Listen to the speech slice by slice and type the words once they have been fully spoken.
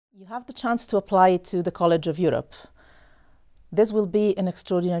You have the chance to apply to the College of Europe. This will be an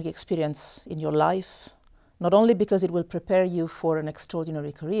extraordinary experience in your life, not only because it will prepare you for an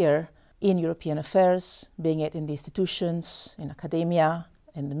extraordinary career in European affairs, being it in the institutions, in academia,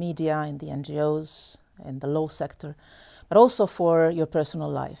 in the media, in the NGOs, in the law sector, but also for your personal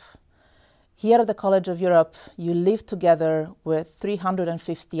life. Here at the College of Europe, you live together with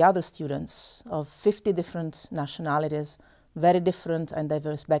 350 other students of 50 different nationalities, very different and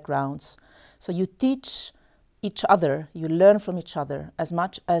diverse backgrounds. So you teach each other, you learn from each other as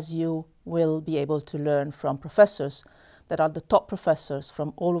much as you will be able to learn from professors that are the top professors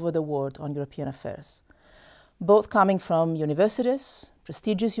from all over the world on European affairs. Both coming from universities,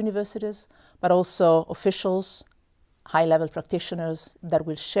 prestigious universities, but also officials, high-level practitioners that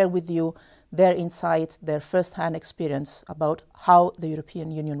will share with you their insight, their first-hand experience about how the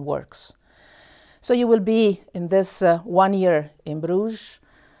European Union works. So you will be in this 1 year in Bruges,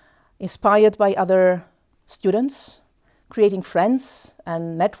 inspired by other students, creating friends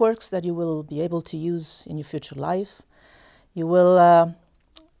and networks that you will be able to use in your future life. You will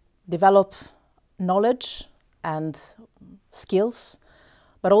develop knowledge and skills,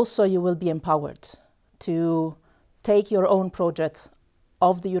 but also you will be empowered to take your own project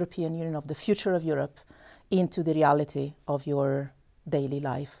of the European Union, of the future of Europe, into the reality of your daily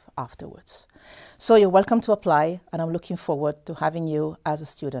life afterwards. So you're welcome to apply, and I'm looking forward to having you as a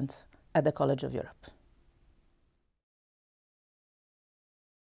student at the College of Europe.